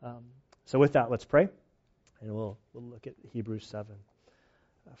So with that, let's pray, and we'll look at Hebrews 7.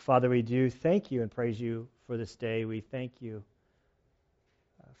 Father, we do thank you and praise you for this day. We thank you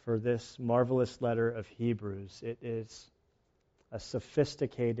for this marvelous letter of Hebrews. It is a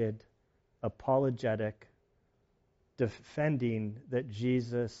sophisticated, apologetic, defending that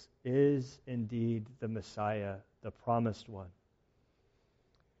Jesus is indeed the Messiah, the promised one.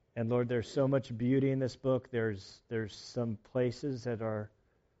 And Lord, there's so much beauty in this book. There's some places that are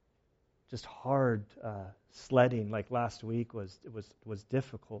just hard sledding, like last week was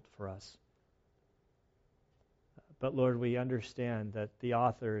difficult for us. But Lord, we understand that the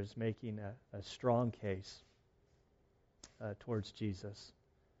author is making a strong case towards Jesus.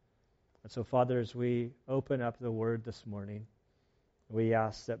 And so, Father, as we open up the Word this morning, we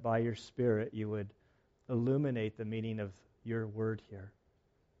ask that by your Spirit you would illuminate the meaning of your Word here.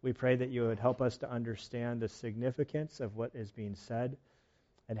 We pray that you would help us to understand the significance of what is being said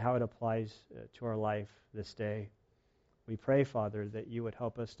and how it applies to our life this day. We pray, Father, that you would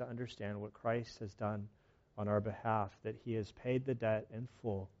help us to understand what Christ has done on our behalf, that he has paid the debt in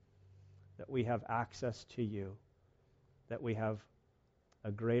full, that we have access to you, that we have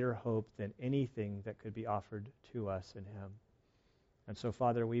a greater hope than anything that could be offered to us in him. And so,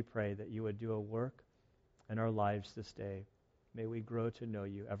 Father, we pray that you would do a work in our lives this day. May we grow to know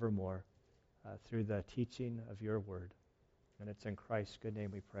you ever more through the teaching of your word. And it's in Christ's good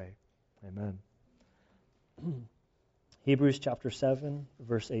name we pray. Amen. Hebrews chapter 7,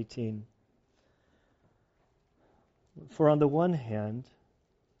 verse 18. For on the one hand,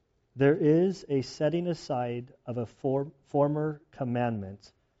 there is a setting aside of a former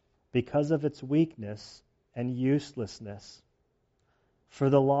commandment because of its weakness and uselessness. For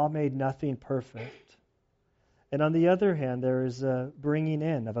the law made nothing perfect. And on the other hand, there is a bringing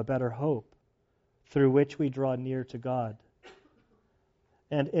in of a better hope, through which we draw near to God.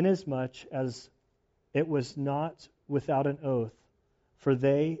 And inasmuch as it was not without an oath, for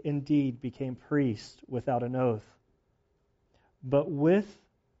they indeed became priests without an oath,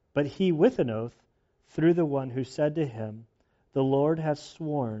 but he with an oath, through the one who said to him, the Lord has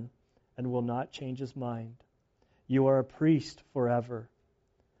sworn and will not change his mind. You are a priest forever.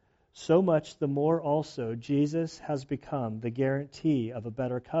 So much the more also Jesus has become the guarantee of a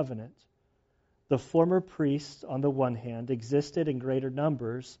better covenant. The former priests, on the one hand, existed in greater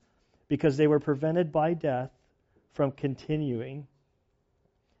numbers because they were prevented by death from continuing.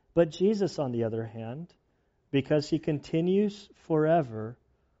 But Jesus, on the other hand, because he continues forever,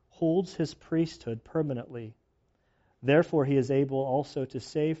 holds his priesthood permanently. Therefore he is able also to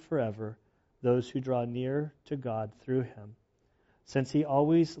save forever those who draw near to God through him, since he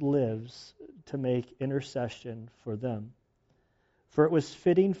always lives to make intercession for them. For it was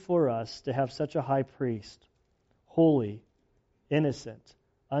fitting for us to have such a high priest, holy, innocent,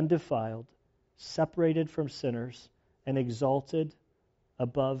 undefiled, separated from sinners, and exalted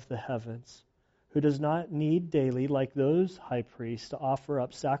above the heavens, who does not need daily, like those high priests, to offer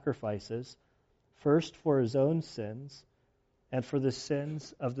up sacrifices, first for his own sins and for the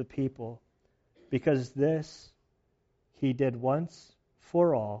sins of the people, because this he did once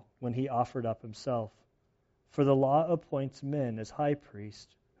for all when he offered up himself. For the law appoints men as high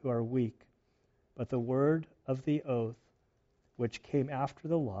priests who are weak, but the word of the oath, which came after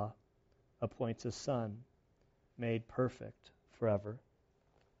the law, appoints a son made perfect forever.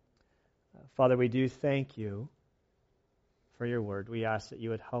 Father, we do thank you for your word. We ask that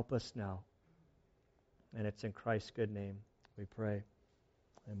you would help us now. And it's in Christ's good name we pray.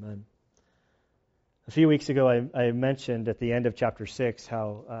 Amen. A few weeks ago, I mentioned at the end of chapter 6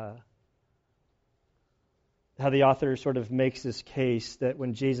 how the author sort of makes this case that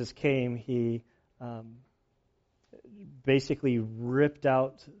when Jesus came, he basically ripped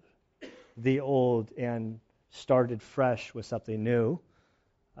out the old and started fresh with something new.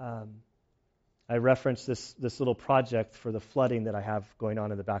 I referenced this little project for the flooding that I have going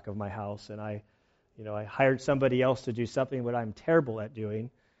on in the back of my house, and I hired somebody else to do something what I'm terrible at doing,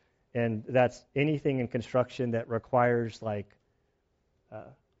 and that's anything in construction that requires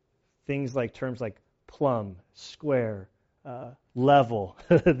things like terms like plumb, square, level,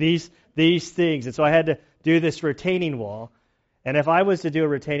 these things. And so I had to do this retaining wall. And if I was to do a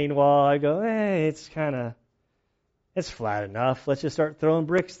retaining wall, I go, hey, it's flat enough. Let's just start throwing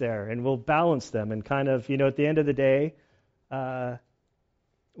bricks there, and we'll balance them. And kind of, at the end of the day,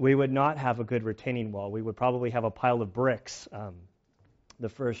 we would not have a good retaining wall. We would probably have a pile of bricks the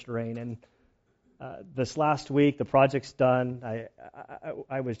first rain. And this last week, the project's done.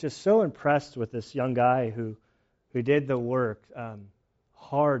 I was just so impressed with this young guy who did the work,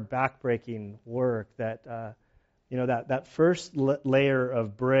 hard, backbreaking work that that first layer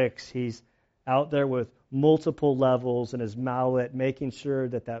of bricks, he's out there with multiple levels and his mallet, making sure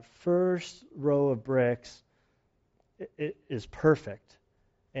that first row of bricks is perfect.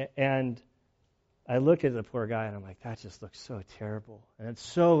 And I look at the poor guy and I'm like, that just looks so terrible. And it's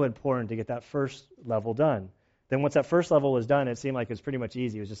so important to get that first level done. Then once that first level was done, it seemed like it was pretty much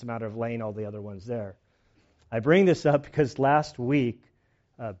easy. It was just a matter of laying all the other ones there. I bring this up because last week,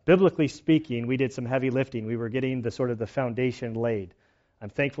 biblically speaking, we did some heavy lifting. We were getting the foundation laid. I'm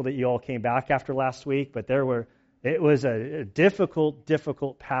thankful that you all came back after last week, but it was a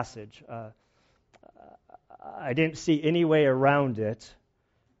difficult passage. I didn't see any way around it.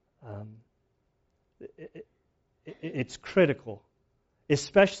 It's critical,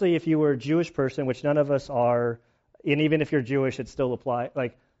 especially if you were a Jewish person, which none of us are, and even if you're Jewish, it still applies.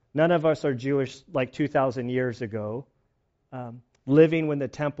 Like, none of us are Jewish like 2,000 years ago, living when the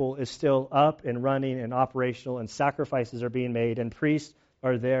temple is still up and running and operational and sacrifices are being made and priests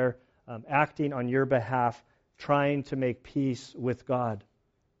are there acting on your behalf, trying to make peace with God.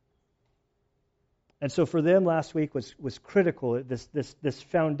 And so for them last week was critical. This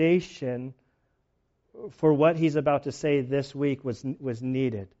foundation for what he's about to say this week was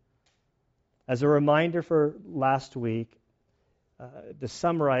needed. As a reminder for last week, to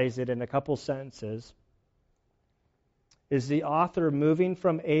summarize it in a couple sentences, is the author moving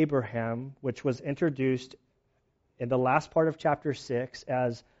from Abraham, which was introduced in the last part of chapter 6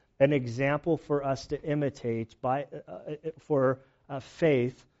 as an example for us to imitate for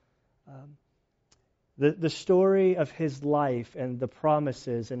faith. The story of his life and the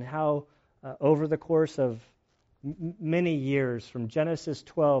promises and how over the course of many years, from Genesis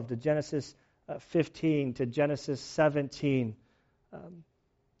 12 to Genesis 15 to Genesis 17,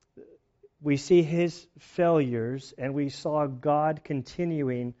 we see his failures and we saw God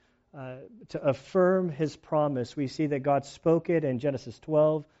continuing to affirm his promise. We see that God spoke it in Genesis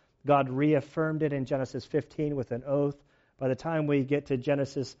 12. God reaffirmed it in Genesis 15 with an oath. By the time we get to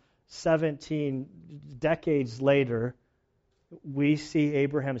Genesis 17, decades later, we see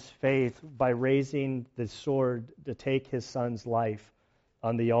Abraham's faith by raising the sword to take his son's life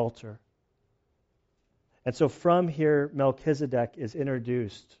on the altar. And so from here, Melchizedek is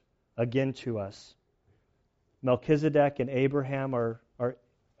introduced again to us. Melchizedek and Abraham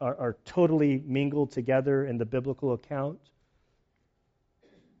are totally mingled together in the biblical account.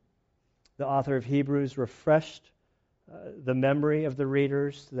 The author of Hebrews refreshed the memory of the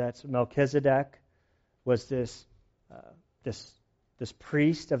readers that Melchizedek was this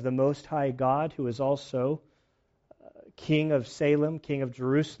priest of the Most High God who was also king of Salem, king of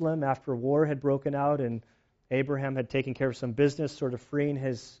Jerusalem, after war had broken out and Abraham had taken care of some business, sort of freeing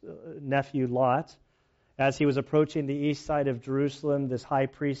his nephew Lot. As he was approaching the east side of Jerusalem, this high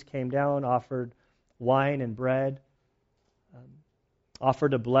priest came down, offered wine and bread,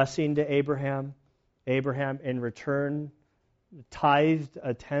 offered a blessing to Abraham. Abraham, in return, tithed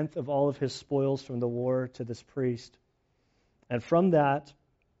a tenth of all of his spoils from the war to this priest. And from that,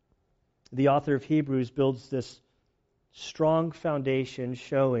 the author of Hebrews builds this strong foundation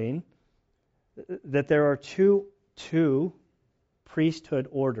showing that there are two priesthood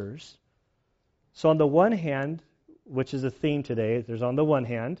orders. So on the one hand, which is a theme today, there's on the one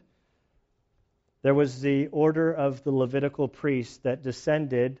hand, there was the order of the Levitical priests that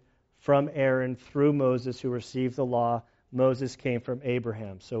descended from Aaron through Moses, who received the law. Moses came from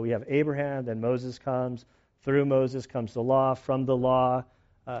Abraham. So we have Abraham, then Moses comes. Through Moses comes the law. From the law,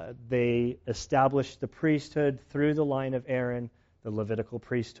 they established the priesthood through the line of Aaron, the Levitical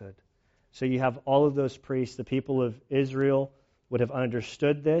priesthood. So you have all of those priests. The people of Israel would have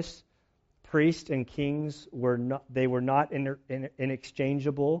understood this. Priests and kings were not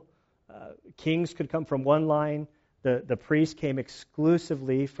inexchangeable. Kings could come from one line. The priest came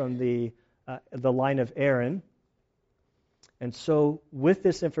exclusively from the line of Aaron. And so with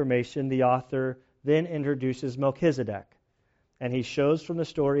this information, the author then introduces Melchizedek. And he shows from the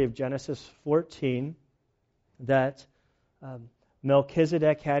story of Genesis 14 that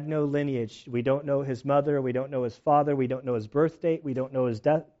Melchizedek had no lineage. We don't know his mother. We don't know his father. We don't know his birth date. We don't know his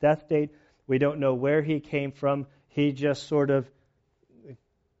death date. We don't know where he came from. He just sort of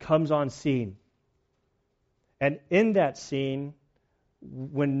comes on scene. And in that scene,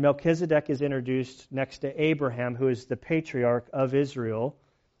 when Melchizedek is introduced next to Abraham, who is the patriarch of Israel,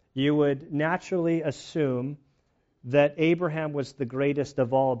 you would naturally assume that Abraham was the greatest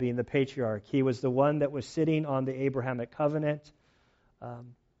of all, being the patriarch. He was the one that was sitting on the Abrahamic covenant.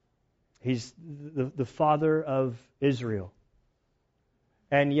 He's the father of Israel.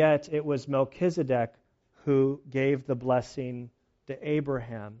 And yet it was Melchizedek who gave the blessing to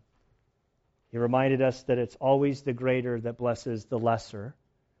Abraham. He reminded us that it's always the greater that blesses the lesser,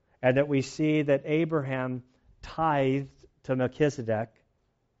 and that we see that Abraham tithed to Melchizedek.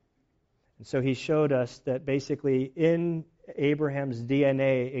 And so he showed us that basically in Abraham's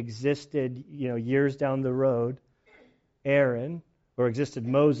DNA existed, years down the road, Aaron, or existed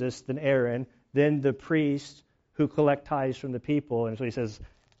Moses, then Aaron, then the priests who collect tithes from the people. And so he says,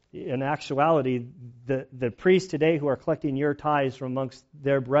 in actuality, the priests today who are collecting your tithes from amongst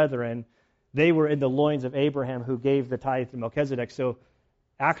their brethren, they were in the loins of Abraham who gave the tithe to Melchizedek. So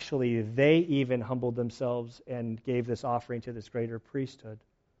actually, they even humbled themselves and gave this offering to this greater priesthood.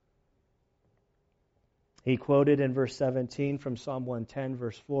 He quoted in verse 17 from Psalm 110,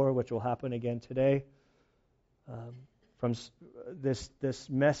 verse 4, which will happen again today, from this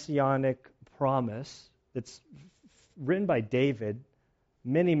messianic promise that's written by David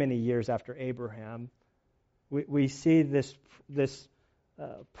many, many years after Abraham. We see this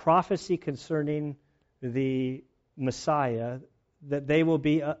prophecy concerning the Messiah, that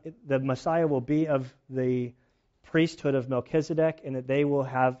the Messiah will be of the priesthood of Melchizedek, and that they will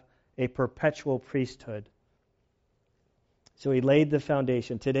have a perpetual priesthood. So he laid the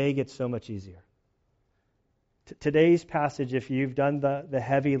foundation. Today gets so much easier. Today's passage, if you've done the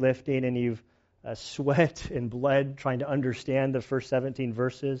heavy lifting and you've sweat and bled trying to understand the first 17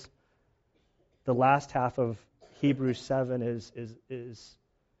 verses, the last half of Hebrews 7 is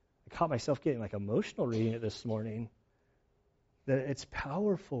I caught myself getting emotional reading it this morning. That it's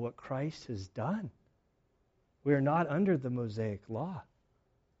powerful what Christ has done. We are not under the Mosaic law.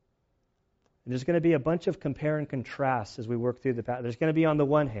 And there's going to be a bunch of compare and contrast as we work through the passage. There's going to be on the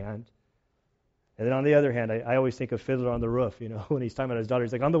one hand, and then on the other hand, I always think of Fiddler on the Roof, when he's talking about his daughter.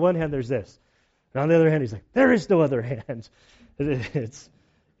 He's like, on the one hand, there's this. And on the other hand, he's like, there is no other hand.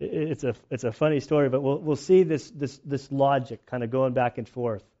 It's a funny story, but we'll see this logic kind of going back and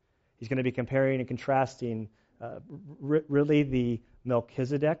forth. He's going to be comparing and contrasting really the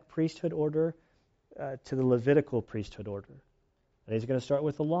Melchizedek priesthood order to the Levitical priesthood order. And he's going to start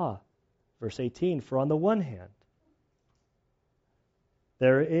with the law. Verse 18, for on the one hand,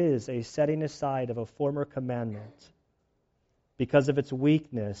 there is a setting aside of a former commandment because of its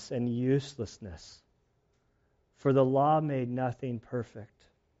weakness and uselessness. For the law made nothing perfect.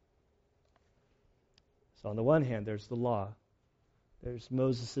 So on the one hand, there's the law. There's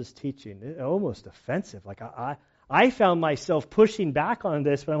Moses' teaching. It's almost offensive. I found myself pushing back on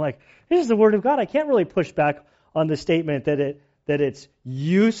this, but I'm like, this is the Word of God. I can't really push back on the statement that it's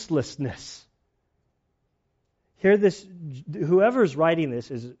uselessness. Here, whoever's writing this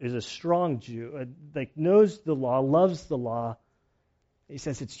is a strong Jew, knows the law, loves the law. He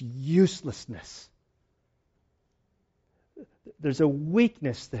says it's uselessness. There's a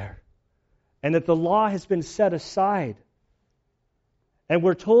weakness there, and that the law has been set aside. And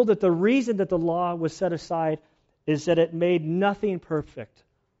we're told that the reason that the law was set aside is that it made nothing perfect.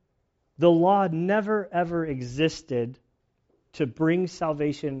 The law never, ever existed to bring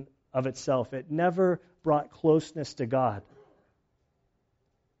salvation of itself. It never brought closeness to God.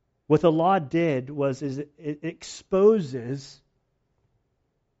 What the law did was it exposes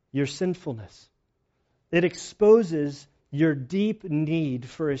your sinfulness. It exposes your deep need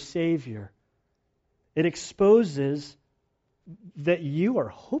for a Savior. It exposes that you are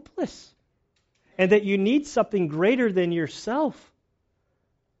hopeless and that you need something greater than yourself.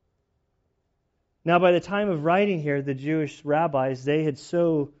 Now, by the time of writing here, the Jewish rabbis, they had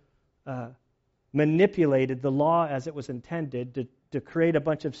so manipulated the law as it was intended to create a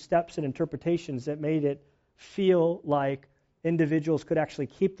bunch of steps and interpretations that made it feel like individuals could actually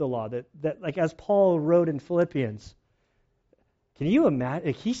keep the law. That like as Paul wrote in Philippians, can you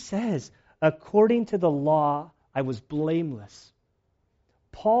imagine? He says, according to the law, I was blameless.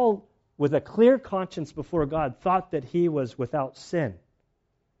 Paul, with a clear conscience before God, thought that he was without sin.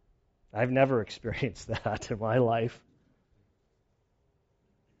 I've never experienced that in my life.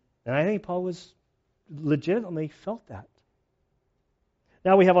 And I think Paul was legitimately felt that.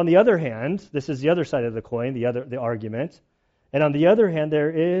 Now we have on the other hand, this is the other side of the coin, the argument. And on the other hand, there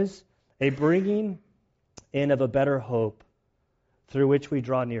is a bringing in of a better hope through which we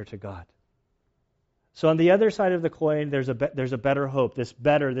draw near to God. So on the other side of the coin, there's a better hope. This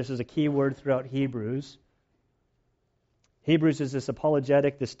is a key word throughout Hebrews. Hebrews is this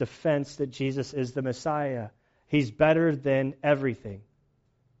apologetic, this defense that Jesus is the Messiah. He's better than everything.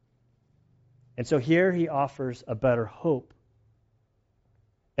 And so here he offers a better hope.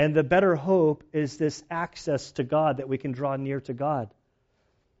 And the better hope is this access to God, that we can draw near to God.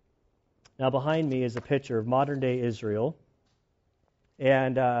 Now behind me is a picture of modern-day Israel.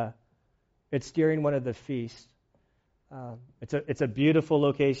 And it's during one of the feasts. It's a beautiful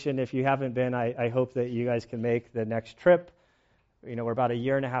location. If you haven't been, I hope that you guys can make the next trip. We're about a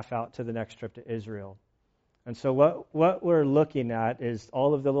year and a half out to the next trip to Israel. And so what we're looking at is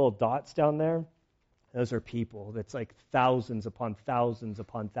all of the little dots down there. Those are people. That's like thousands upon thousands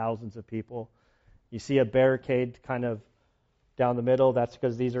upon thousands of people. You see a barricade kind of down the middle. That's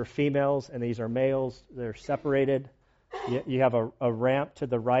because these are females and these are males. They're separated. You have a ramp to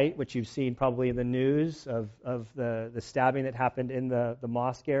the right, which you've seen probably in the news of the stabbing that happened in the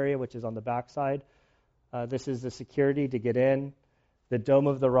mosque area, which is on the backside. This is the security to get in. The Dome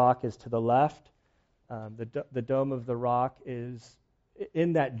of the Rock is to the left. The Dome of the Rock is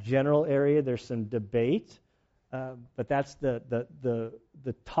in that general area. There's some debate, but that's the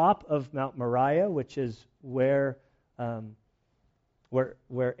top of Mount Moriah, which is where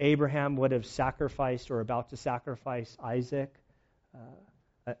Abraham would have sacrificed or about to sacrifice Isaac.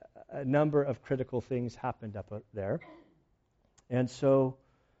 A number of critical things happened up there. And so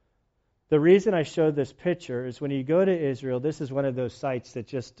the reason I showed this picture is when you go to Israel, this is one of those sites that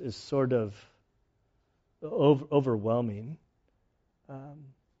just is sort of overwhelming.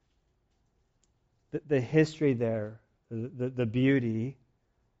 The history there, the beauty,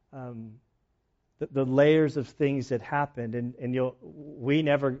 the layers of things that happened, and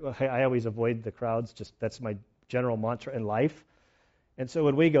I always avoid the crowds. Just that's my general mantra in life. And so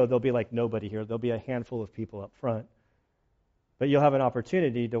when we go, there'll be like nobody here. There'll be a handful of people up front. But you'll have an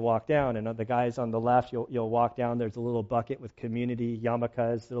opportunity to walk down, and the guys on the left, you'll walk down. There's a little bucket with community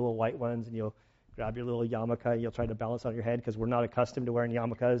yarmulkes, the little white ones, and you'll grab your little yarmulke, and you'll try to balance on your head because we're not accustomed to wearing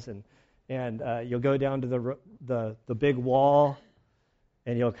yarmulkes, and you'll go down to the big wall,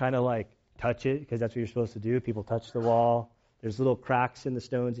 and you'll kind of like touch it because that's what you're supposed to do. People touch the wall. There's little cracks in the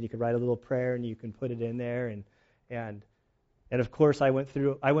stones, and you can write a little prayer, and you can put it in there, and of course I went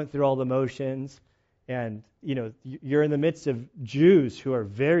through all the motions. And, you're in the midst of Jews who are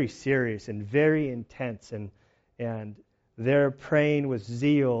very serious and very intense, and they're praying with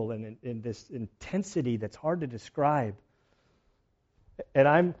zeal and in this intensity that's hard to describe.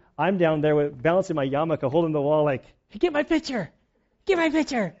 And I'm down there balancing my yarmulke, holding the wall like, hey, get my picture.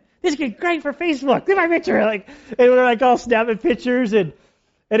 This would be great for Facebook. Get my picture. And we're like all snapping pictures, and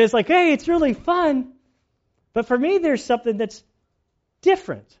it's like, hey, it's really fun. But for me, there's something that's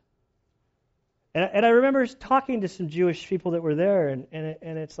different. And I remember talking to some Jewish people that were there, and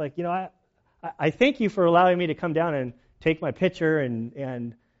it's like, I thank you for allowing me to come down and take my picture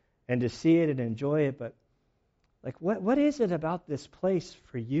and to see it and enjoy it, but like what is it about this place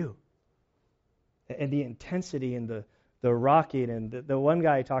for you? And the intensity and the rocking, and the one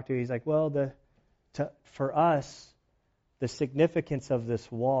guy I talked to, he's like, well, for us, the significance of this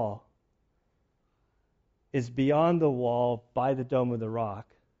wall is beyond the wall by the Dome of the Rock.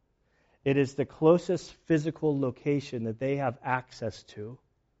 It is the closest physical location that they have access to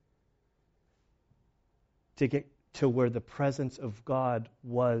get to where the presence of God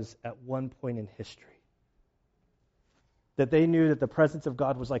was at one point in history. That they knew that the presence of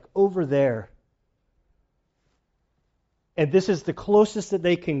God was like over there. And this is the closest that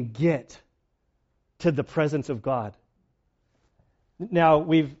they can get to the presence of God. Now,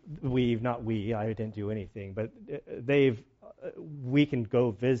 I didn't do anything, but we can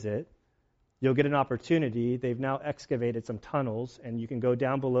go visit. You'll get an opportunity. They've now excavated some tunnels, and you can go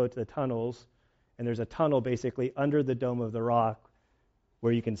down below to the tunnels, and there's a tunnel basically under the Dome of the Rock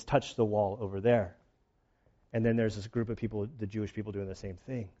where you can touch the wall over there. And then there's this group of people, the Jewish people, doing the same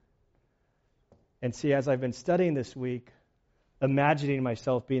thing. And see, as I've been studying this week, imagining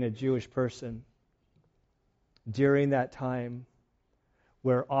myself being a Jewish person during that time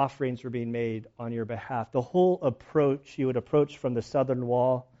where offerings were being made on your behalf, the whole approach, you would approach from the southern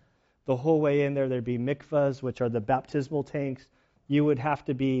wall. The whole way in there'd be mikvahs, which are the baptismal tanks. You would have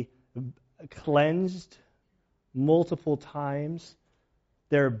to be cleansed multiple times.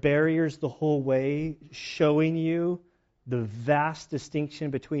 There are barriers the whole way showing you the vast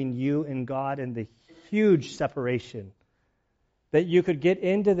distinction between you and God and the huge separation. That you could get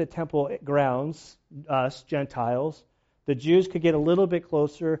into the temple grounds, us, Gentiles. The Jews could get a little bit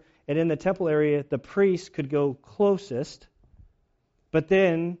closer, and in the temple area, the priests could go closest. But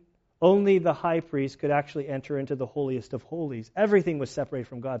then only the high priest could actually enter into the holiest of holies. Everything was separated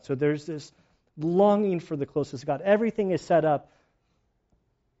from God. So there's this longing for the closest God. Everything is set up.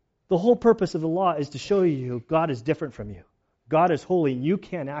 The whole purpose of the law is to show you God is different from you. God is holy. You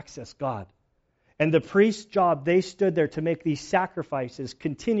can't access God. And the priest's job, they stood there to make these sacrifices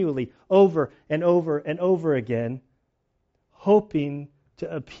continually over and over and over again, hoping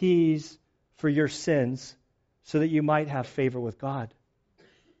to appease for your sins so that you might have favor with God.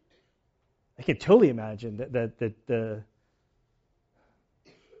 I can totally imagine that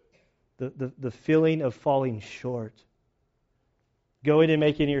the feeling of falling short. Going and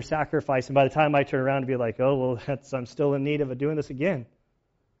making your sacrifice, and by the time I turn around and be like, oh, well, I'm still in need of doing this again.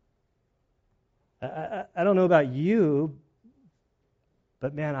 I don't know about you,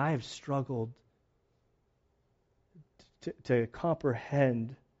 but man, I have struggled to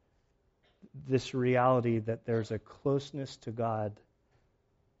comprehend this reality that there's a closeness to God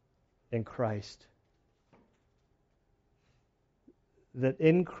in Christ. That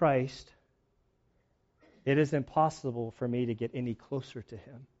in Christ, it is impossible for me to get any closer to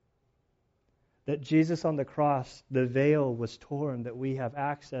Him. That Jesus on the cross, the veil was torn, that we have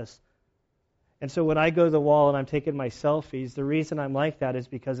access. And so when I go to the wall and I'm taking my selfies, the reason I'm like that is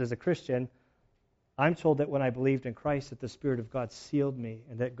because as a Christian, I'm told that when I believed in Christ, that the Spirit of God sealed me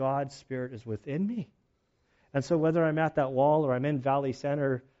and that God's Spirit is within me. And so whether I'm at that wall or I'm in Valley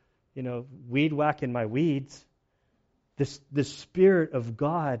Center, weed whacking my weeds, the Spirit of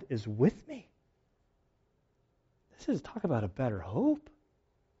God is with me. This is talk about a better hope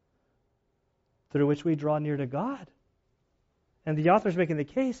through which we draw near to God. And the author's making the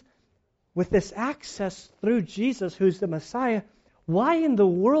case, with this access through Jesus, who's the Messiah, why in the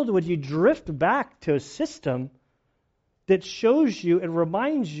world would you drift back to a system that shows you and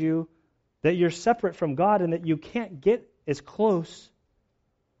reminds you that you're separate from God and that you can't get as close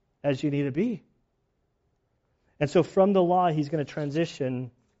as you need to be? And so from the law, he's going to transition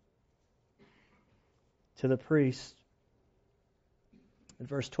to the priest. In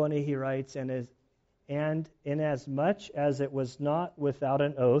verse 20, he writes, and inasmuch as it was not without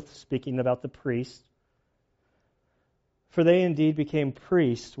an oath, speaking about the priest, for they indeed became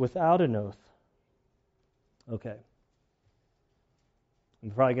priests without an oath. Okay. I'm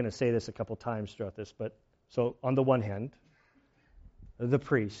probably going to say this a couple times throughout this, but so on the one hand, the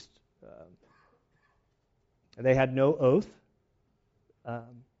priest, they had no oath.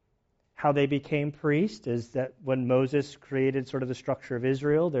 How they became priests is that when Moses created sort of the structure of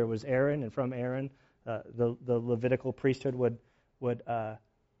Israel, there was Aaron, and from Aaron, the Levitical priesthood would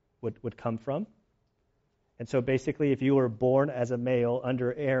come from. And so basically, if you were born as a male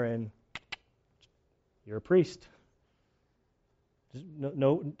under Aaron, you're a priest.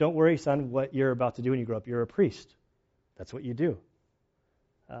 No, don't worry, son, what you're about to do when you grow up. You're a priest. That's what you do.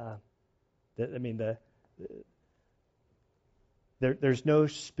 There's no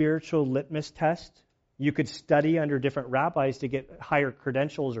spiritual litmus test. You could study under different rabbis to get higher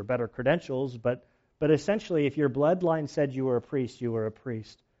credentials or better credentials, but essentially, if your bloodline said you were a priest, you were a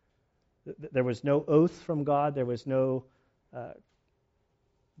priest. There was no oath from God. There was no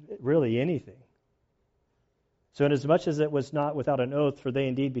really anything. So inasmuch as it was not without an oath, for they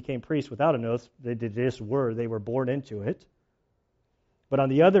indeed became priests without an oath, they were born into it. But on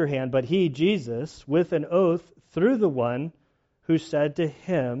the other hand, but he, Jesus, with an oath through the one who said to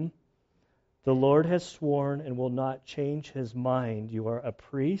him, the Lord has sworn and will not change his mind. You are a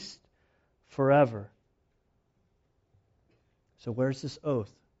priest forever. So where's this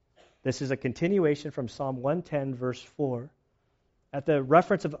oath? This is a continuation from Psalm 110, verse 4. At the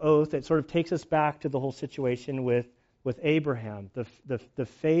reference of oath, it sort of takes us back to the whole situation with Abraham. The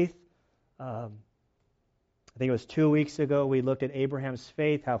faith, I think it was 2 weeks ago, we looked at Abraham's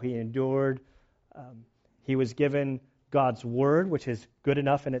faith, how he endured. He was given God's word, which is good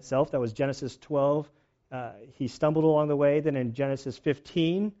enough in itself. That was Genesis 12. He stumbled along the way. Then in Genesis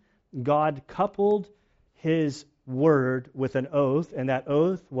 15, God coupled his word with an oath, and that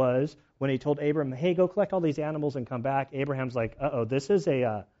oath was when he told Abraham, hey, go collect all these animals and come back. Abraham's like, this is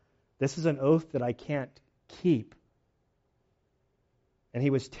an oath that I can't keep. And he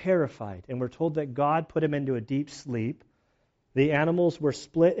was terrified. And we're told that God put him into a deep sleep. The animals were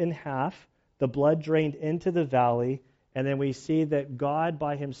split in half. The blood drained into the valley. And then we see that God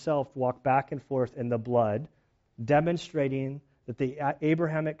by himself walked back and forth in the blood, demonstrating that the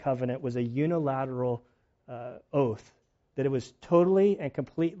Abrahamic covenant was a unilateral oath, that it was totally and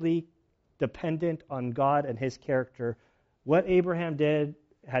completely dependent on God and his character. What Abraham did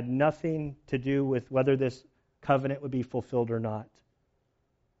had nothing to do with whether this covenant would be fulfilled or not.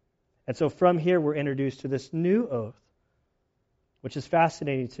 And so from here we're introduced to this new oath, which is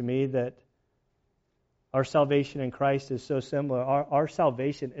fascinating to me, that our salvation in Christ is so similar. Our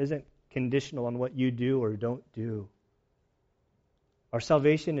salvation isn't conditional on what you do or don't do. Our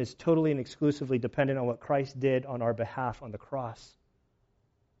salvation is totally and exclusively dependent on what Christ did on our behalf on the cross.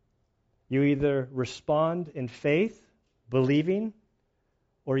 You either respond in faith, believing,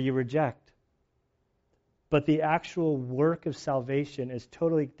 or you reject. But the actual work of salvation is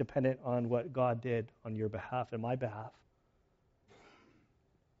totally dependent on what God did on your behalf and my behalf.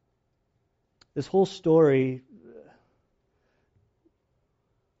 This whole story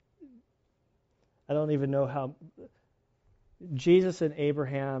I don't even know how. Jesus and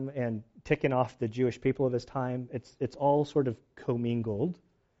Abraham and ticking off the Jewish people of his time, it's all sort of commingled.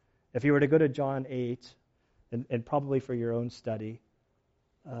 If you were to go to John 8, and probably for your own study,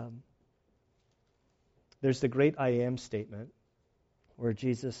 there's the great I am statement where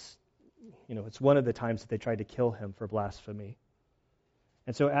Jesus, it's one of the times that they tried to kill him for blasphemy.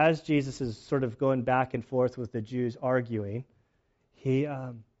 And so as Jesus is sort of going back and forth with the Jews arguing, he,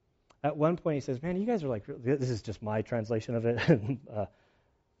 at one point he says, man, you guys are like, this is just my translation of it,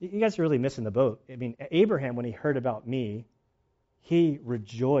 you guys are really missing the boat. I mean, Abraham, when he heard about me, he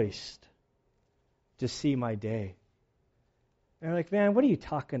rejoiced to see my day. And they're like, man, what are you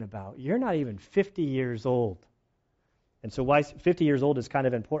talking about? You're not even 50 years old. And so why 50 years old is kind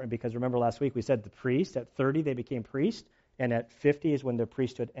of important because remember last week we said the priest, at 30 they became priests, and at 50 is when their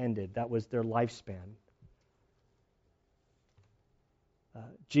priesthood ended. That was their lifespan.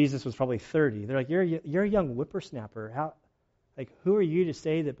 Jesus was probably 30. They're like, you're a young whippersnapper. How, who are you to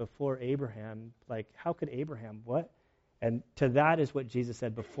say that before Abraham? How could Abraham? What? And to that is what Jesus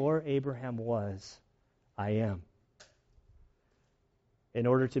said, before Abraham was, I am. In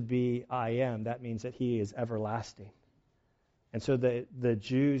order to be I am, that means that he is everlasting. And so the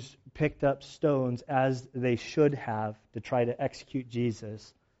Jews picked up stones as they should have to try to execute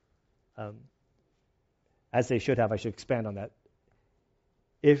Jesus. As they should have, I should expand on that.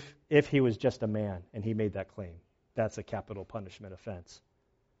 If he was just a man and he made that claim, that's a capital punishment offense.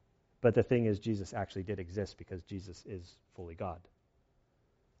 But the thing is, Jesus actually did exist because Jesus is fully God.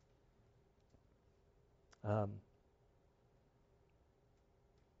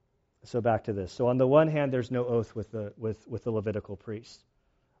 So back to this. So on the one hand, there's no oath with the Levitical priests.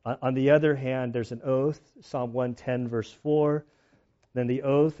 On the other hand, there's an oath, Psalm 110, verse 4. Then the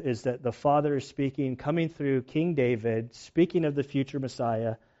oath is that the Father is speaking, coming through King David, speaking of the future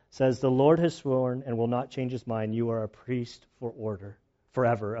Messiah, says, the Lord has sworn and will not change his mind. You are a priest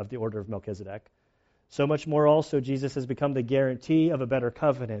forever of the order of Melchizedek. So much more also, Jesus has become the guarantee of a better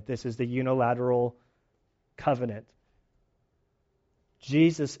covenant. This is the unilateral covenant.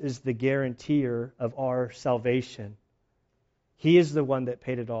 Jesus is the guarantor of our salvation. He is the one that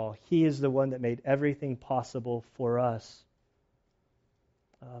paid it all. He is the one that made everything possible for us.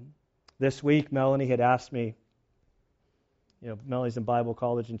 This week, Melanie had asked me, Melanie's in Bible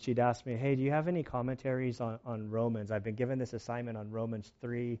college, and she'd asked me, hey, do you have any commentaries on Romans? I've been given this assignment on Romans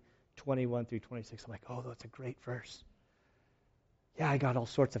 3, 21 through 26. I'm like, oh, that's a great verse. Yeah, I got all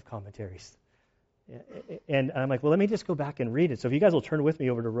sorts of commentaries. And I'm like, well, let me just go back and read it. So if you guys will turn with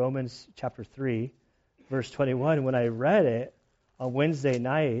me over to Romans chapter 3, verse 21. When I read it on Wednesday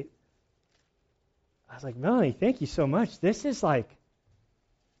night, I was like, Melanie, thank you so much. This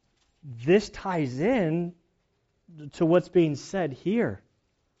ties in to what's being said here.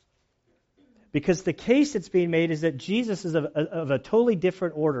 Because the case that's being made is that Jesus is of a totally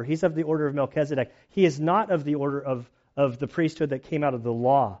different order. He's of the order of Melchizedek. He is not of the order of the priesthood that came out of the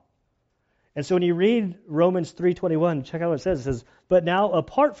law. And so when you read Romans 3:21, check out what it says. It says, but now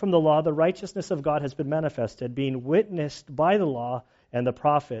apart from the law, the righteousness of God has been manifested, being witnessed by the law and the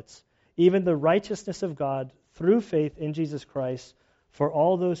prophets, even the righteousness of God through faith in Jesus Christ. For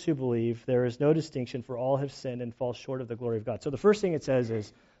all those who believe, there is no distinction, for all have sinned and fall short of the glory of God. So the first thing it says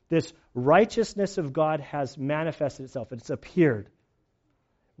is, this righteousness of God has manifested itself. It's appeared.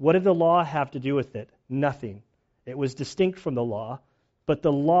 What did the law have to do with it? Nothing. It was distinct from the law, but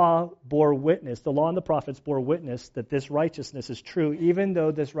the law bore witness. The law and the prophets bore witness that this righteousness is true, even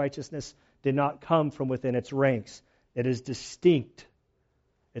though this righteousness did not come from within its ranks. It is distinct.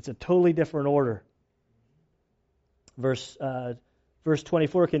 It's a totally different order. Verse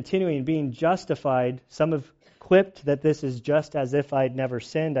 24, continuing, being justified. Some have quipped that this is just as if I'd never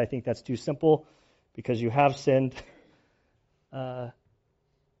sinned. I think that's too simple because you have sinned.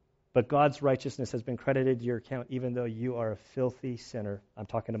 But God's righteousness has been credited to your account even though you are a filthy sinner. I'm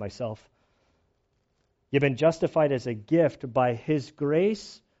talking to myself. You've been justified as a gift by His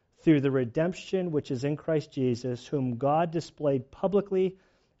grace through the redemption which is in Christ Jesus, whom God displayed publicly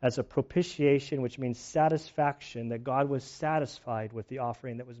as a propitiation, which means satisfaction, that God was satisfied with the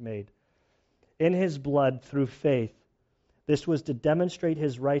offering that was made. In His blood through faith. This was to demonstrate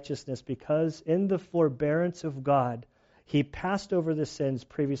His righteousness because in the forbearance of God, He passed over the sins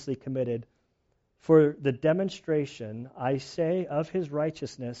previously committed for the demonstration, I say, of His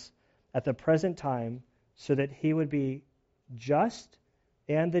righteousness at the present time, so that He would be just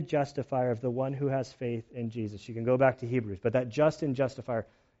and the justifier of the one who has faith in Jesus. You can go back to Hebrews, but that just and justifier,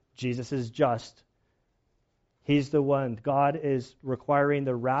 Jesus is just. He's the one. God is requiring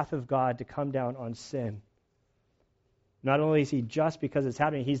the wrath of God to come down on sin. Not only is he just because it's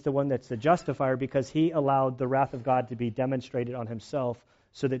happening, he's the one that's the justifier because he allowed the wrath of God to be demonstrated on himself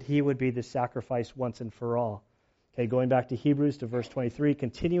so that he would be the sacrifice once and for all. Okay, going back to Hebrews to verse 23,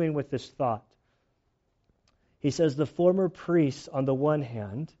 continuing with this thought. He says, the former priests on the one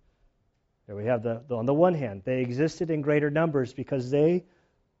hand, there we have on the one hand, they existed in greater numbers because they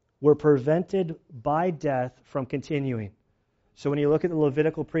were prevented by death from continuing. So when you look at the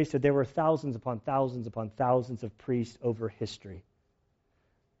Levitical priesthood, there were thousands upon thousands upon thousands of priests over history.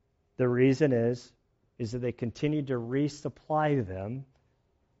 The reason is that they continued to resupply them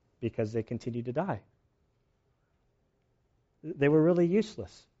because they continued to die. They were really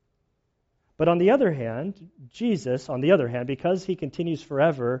useless. But on the other hand, Jesus, because he continues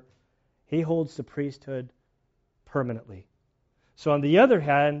forever, he holds the priesthood permanently. So on the other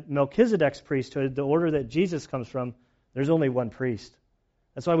hand, Melchizedek's priesthood, the order that Jesus comes from, there's only one priest.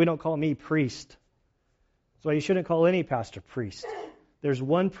 That's why we don't call me priest. That's why you shouldn't call any pastor priest. There's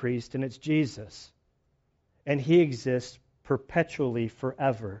one priest, and it's Jesus. And he exists perpetually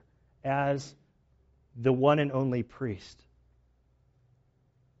forever as the one and only priest.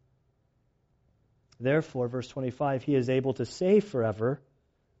 Therefore, verse 25, he is able to save forever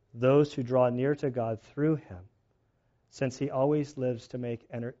those who draw near to God through him, since he always lives to make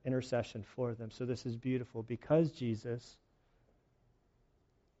intercession for them. So this is beautiful. Because Jesus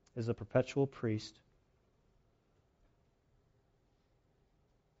is a perpetual priest,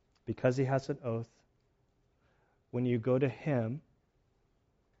 because he has an oath, when you go to him,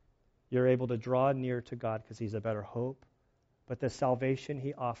 you're able to draw near to God because he's a better hope. But the salvation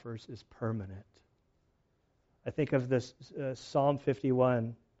he offers is permanent. I think of this Psalm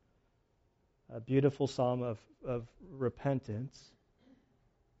 51, a beautiful psalm of repentance.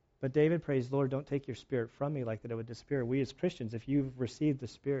 But David prays, Lord, don't take your Spirit from me like that it would disappear. We as Christians, if you've received the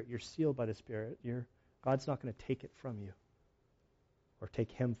Spirit, you're sealed by the Spirit. God's not going to take it from you. Or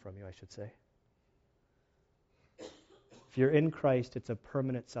take him from you, I should say. If you're in Christ, it's a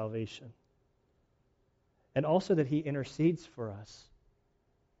permanent salvation. And also that he intercedes for us.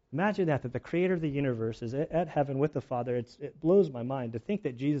 Imagine that the creator of the universe is at heaven with the Father. It blows my mind to think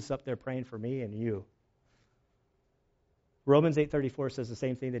that Jesus is up there praying for me and you. Romans 8:34 says the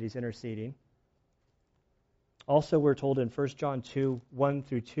same thing, that he's interceding. Also, we're told in 1 John 2, 1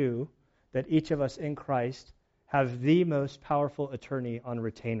 through 2, that each of us in Christ have the most powerful attorney on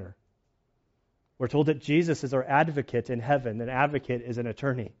retainer. We're told that Jesus is our advocate in heaven. An advocate is an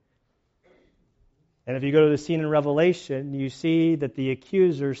attorney. And if you go to the scene in Revelation, you see that the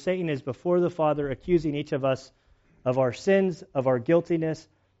accuser, Satan, is before the Father accusing each of us of our sins, of our guiltiness.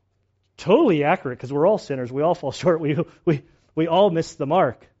 Totally accurate, because we're all sinners. We all fall short. We all miss the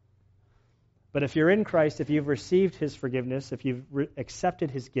mark. But if you're in Christ, if you've received his forgiveness, if you've accepted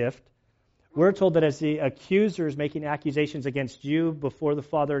his gift, we're told that as the accuser is making accusations against you before the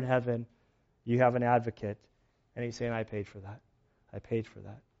Father in heaven, you have an advocate. And he's saying, I paid for that. I paid for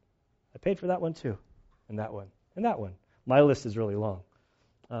that. I paid for that one too. And that one. And that one. My list is really long.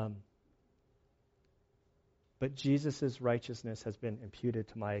 But Jesus' righteousness has been imputed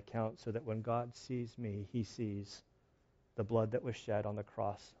to my account so that when God sees me, he sees the blood that was shed on the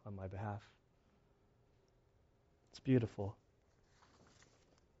cross on my behalf. It's beautiful.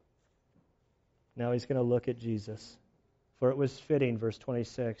 Now he's going to look at Jesus. For it was fitting, verse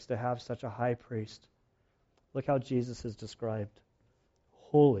 26, to have such a high priest. Look how Jesus is described.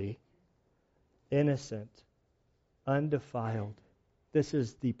 Holy, innocent, undefiled. This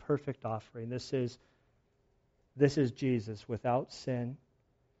is the perfect offering. This is Jesus without sin,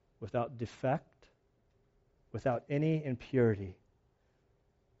 without defect, without any impurity.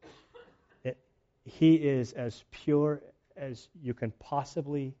 He is as pure as you can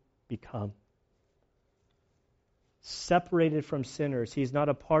possibly become. Separated from sinners. He's not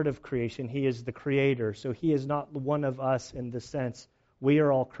a part of creation. He is the creator. So he is not one of us in the sense we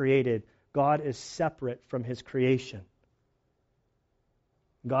are all created. God is separate from his creation.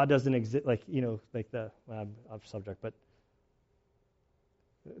 God doesn't exist I'm off subject, but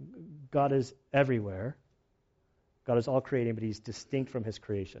God is everywhere. God is all creating, but he's distinct from his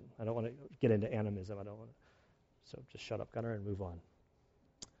creation. I don't want to get into animism. So just shut up, Gunnar, and move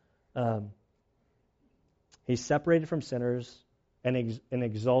on. He's separated from sinners and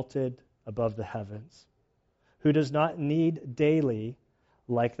exalted above the heavens, who does not need daily,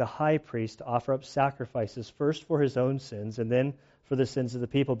 like the high priest, to offer up sacrifices, first for his own sins and then for the sins of the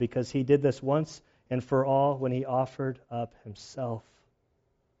people, because he did this once and for all when he offered up himself.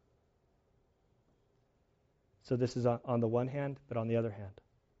 So this is on the one hand, but on the other hand,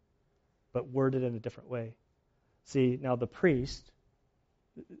 but worded in a different way. See, now the priest,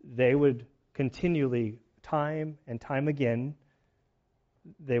 they would continually, time and time again,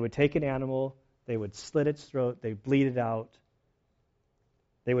 they would take an animal, they would slit its throat, they'd bleed it out.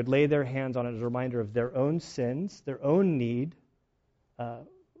 They would lay their hands on it as a reminder of their own sins, their own need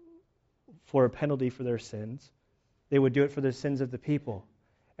for a penalty for their sins. They would do it for the sins of the people.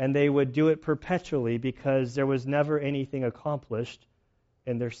 And they would do it perpetually because there was never anything accomplished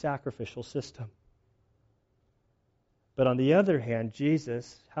in their sacrificial system. But on the other hand,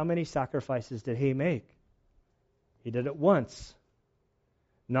 Jesus, how many sacrifices did he make? He did it once.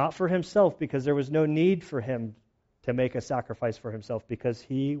 Not for himself, because there was no need for him to make a sacrifice for himself, because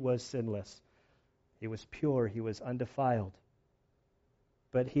he was sinless. He was pure. He was undefiled.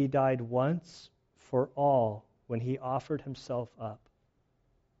 But he died once for all when he offered himself up,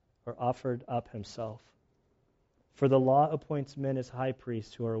 or offered up himself. For the law appoints men as high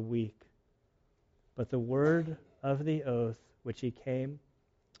priests who are weak, but the word of the oath which came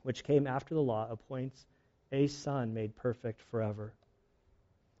after the law appoints a son made perfect forever.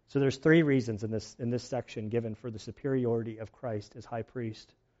 So there's three reasons in this section given for the superiority of Christ as high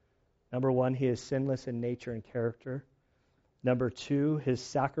priest. Number one, he is sinless in nature and character. Number two, his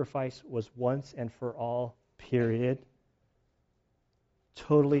sacrifice was once and for all, period.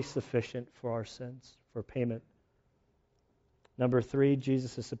 Totally sufficient for our sins, for payment. Number three,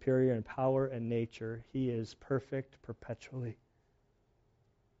 Jesus is superior in power and nature. He is perfect perpetually.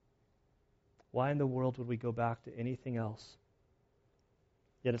 Why in the world would we go back to anything else?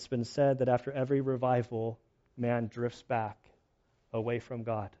 Yet it's been said that after every revival, man drifts back away from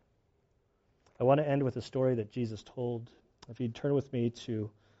God. I want to end with a story that Jesus told. If you'd turn with me to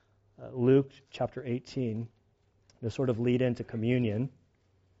Luke chapter 18, to sort of lead into communion.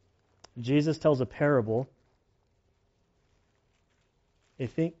 Jesus tells a parable, I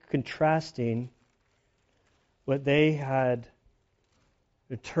think contrasting what they had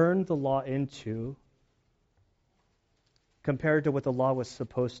turned the law into compared to what the law was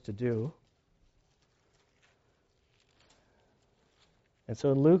supposed to do. And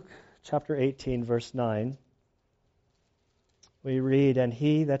so in Luke chapter 18, verse 9, we read, and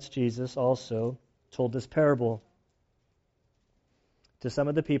he, that's Jesus, also told this parable to some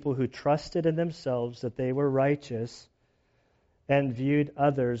of the people who trusted in themselves that they were righteous and viewed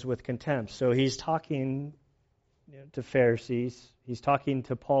others with contempt. So he's talking to Pharisees. He's talking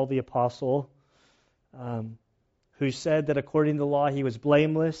to Paul the Apostle, who said that according to the law he was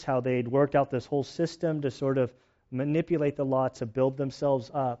blameless, how they'd worked out this whole system to sort of manipulate the law to build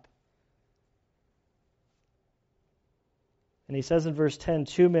themselves up. And he says in verse 10,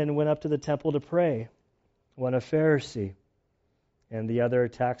 2 men went up to the temple to pray, one a Pharisee and the other a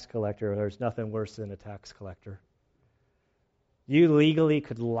tax collector. There's nothing worse than a tax collector. You legally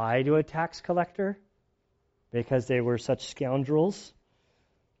could lie to a tax collector because they were such scoundrels.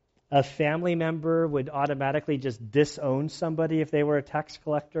 A family member would automatically just disown somebody if they were a tax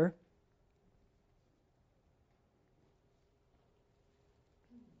collector.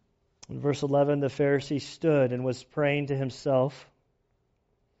 In verse 11, the Pharisee stood and was praying to himself,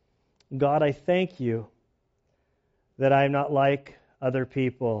 God, I thank you that I am not like other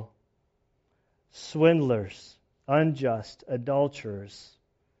people, swindlers, unjust, adulterers,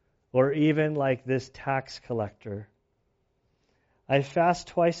 or even like this tax collector. I fast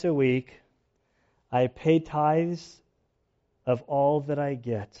twice a week. I pay tithes of all that I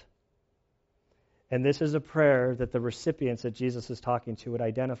get. And this is a prayer that the recipients that Jesus is talking to would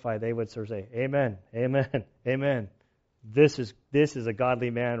identify. They would sort of say, amen, amen, amen. This is a godly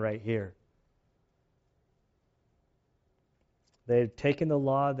man right here. They had taken the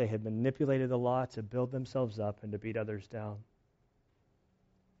law, they had manipulated the law to build themselves up and to beat others down.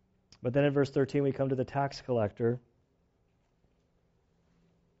 But then in verse 13 we come to the tax collector.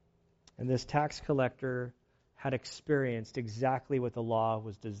 And this tax collector had experienced exactly what the law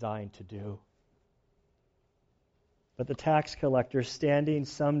was designed to do. But the tax collector, standing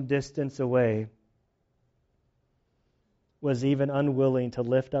some distance away, was even unwilling to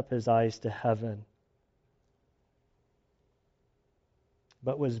lift up his eyes to heaven,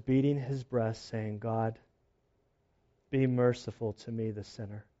 but was beating his breast, saying, God, be merciful to me, the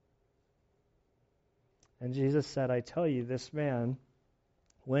sinner. And Jesus said, I tell you, this man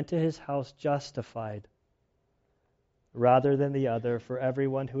went to his house justified rather than the other, for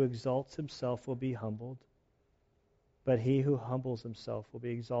everyone who exalts himself will be humbled, but he who humbles himself will be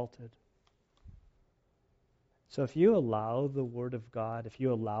exalted. So if you allow the Word of God, if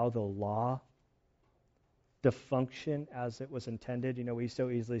you allow the law to function as it was intended, we so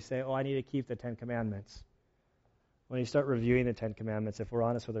easily say, I need to keep the Ten Commandments. When you start reviewing the Ten Commandments, if we're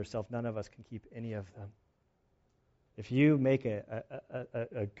honest with ourselves, none of us can keep any of them. If you make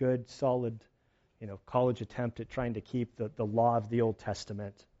a good, solid, college attempt at trying to keep the law of the Old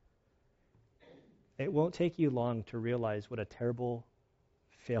Testament, it won't take you long to realize what a terrible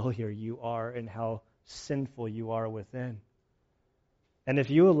failure you are and how sinful you are within. And if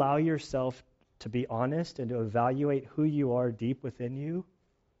you allow yourself to be honest and to evaluate who you are deep within you,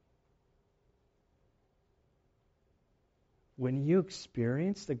 when you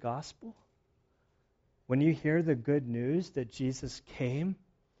experience the gospel, when you hear the good news that Jesus came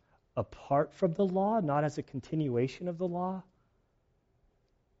apart from the law, not as a continuation of the law,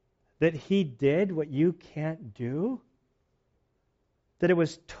 that he did what you can't do, that it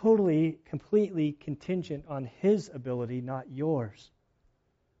was totally, completely contingent on his ability, not yours.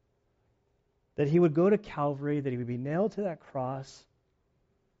 That he would go to Calvary, that he would be nailed to that cross,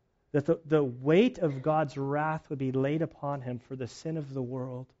 that the weight of God's wrath would be laid upon him for the sin of the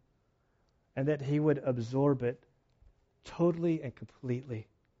world, and that he would absorb it totally and completely,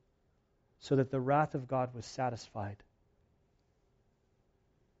 so that the wrath of God was satisfied.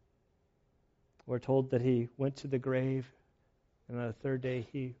 We're told that he went to the grave, and on the third day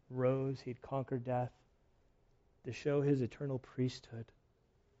he rose, he'd conquered death, to show his eternal priesthood.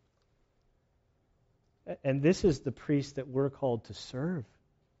 And this is the priest that we're called to serve.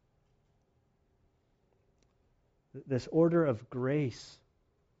 This order of grace,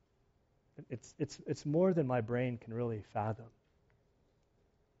 it's more than my brain can really fathom.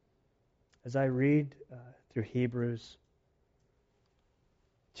 As I read through Hebrews,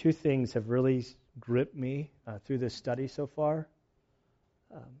 two things have really gripped me through this study so far.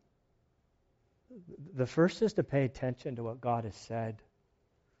 The first is to pay attention to what God has said.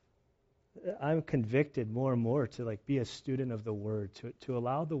 I'm convicted more and more to be a student of the Word, to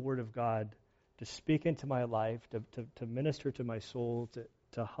allow the Word of God to speak into my life, to minister to my soul,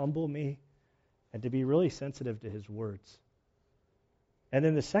 to humble me, and to be really sensitive to His words. And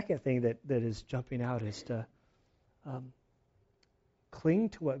then the second thing that is jumping out is to cling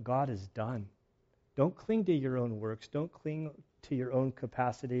to what God has done. Don't cling to your own works. Don't cling to your own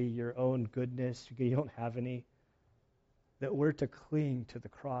capacity, your own goodness. You don't have any. That we're to cling to the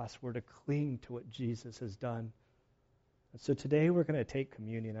cross. We're to cling to what Jesus has done. And so today we're going to take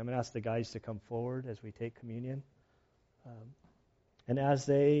communion. I'm going to ask the guys to come forward as we take communion. And as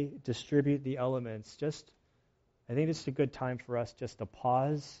they distribute the elements, I think it's a good time for us just to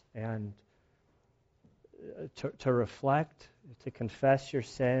pause and to reflect, to confess your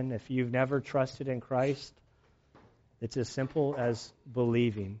sin. If you've never trusted in Christ, it's as simple as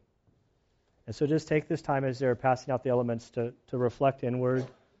believing. And so just take this time as they're passing out the elements to reflect inward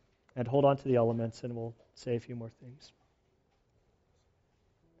and hold on to the elements, and we'll say a few more things.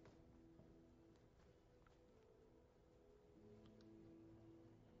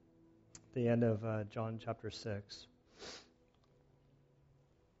 The end of John chapter 6.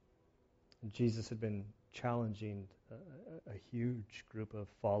 Jesus had been challenging a huge group of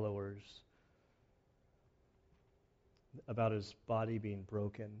followers about his body being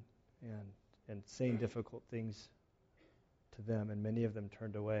broken and saying difficult things to them, and many of them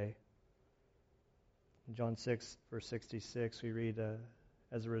turned away. In John 6, verse 66, we read,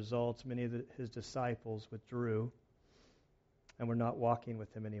 as a result, many of his disciples withdrew and were not walking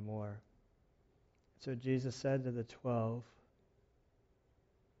with him anymore. So Jesus said to the 12,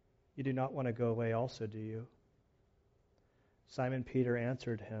 "You do not want to go away also, do you?" Simon Peter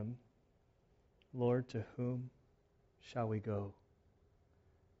answered him, "Lord, to whom shall we go?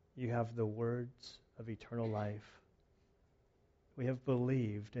 You have the words of eternal life. We have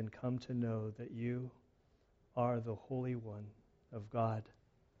believed and come to know that you are the Holy One of God."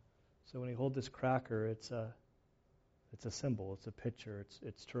 So when we hold this cracker, it's a symbol, it's a picture,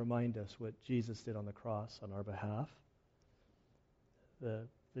 it's to remind us what Jesus did on the cross on our behalf.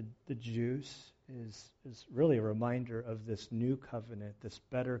 The juice is really a reminder of this new covenant, this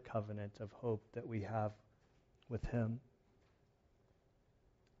better covenant of hope that we have with Him.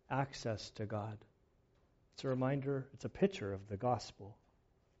 Access to God. It's a reminder, it's a picture of the gospel.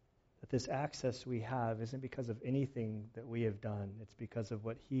 That this access we have isn't because of anything that we have done. It's because of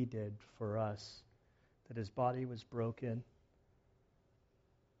what He did for us. That His body was broken,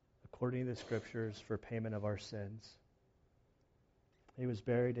 according to the Scriptures, for payment of our sins. He was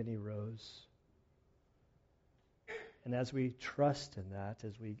buried and He rose. And as we trust in that,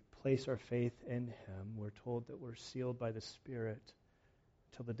 as we place our faith in Him, we're told that we're sealed by the Spirit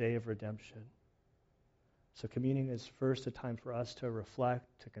till the day of redemption. So communion is first a time for us to reflect,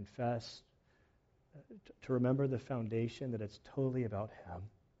 to confess, to remember the foundation that it's totally about Him.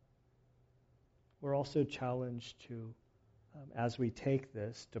 We're also challenged to, as we take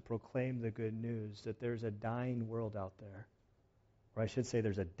this, to proclaim the good news that there's a dying world out there, or I should say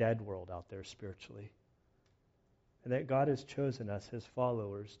there's a dead world out there spiritually, and that God has chosen us, his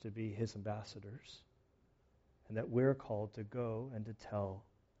followers, to be his ambassadors, and that we're called to go and to tell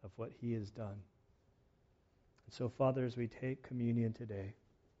of what he has done. And so, Father, as we take communion today,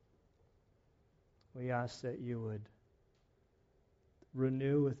 we ask that you would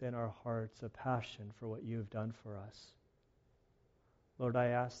renew within our hearts a passion for what you have done for us. Lord, I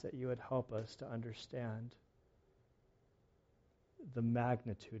ask that you would help us to understand the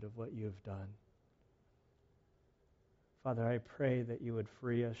magnitude of what you have done. Father, I pray that you would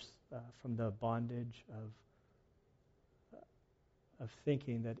free us from the bondage of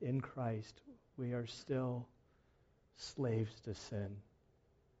thinking that in Christ we are still slaves to sin,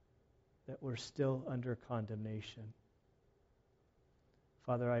 that we're still under condemnation.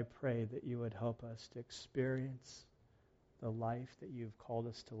 Father, I pray that you would help us to experience the life that you've called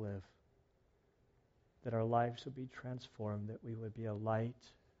us to live, that our lives would be transformed, that we would be a light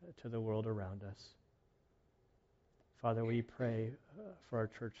to the world around us. Father, we pray for our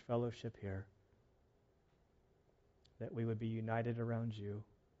church fellowship here, that we would be united around you,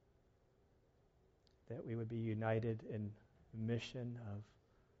 that we would be united in the mission of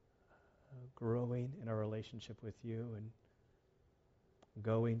growing in our relationship with you and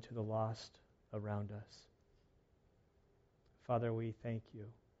going to the lost around us. Father, we thank you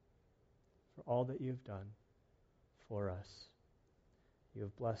for all that you've done for us. You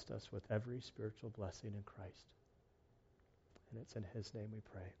have blessed us with every spiritual blessing in Christ. And it's in his name we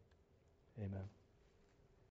pray. Amen.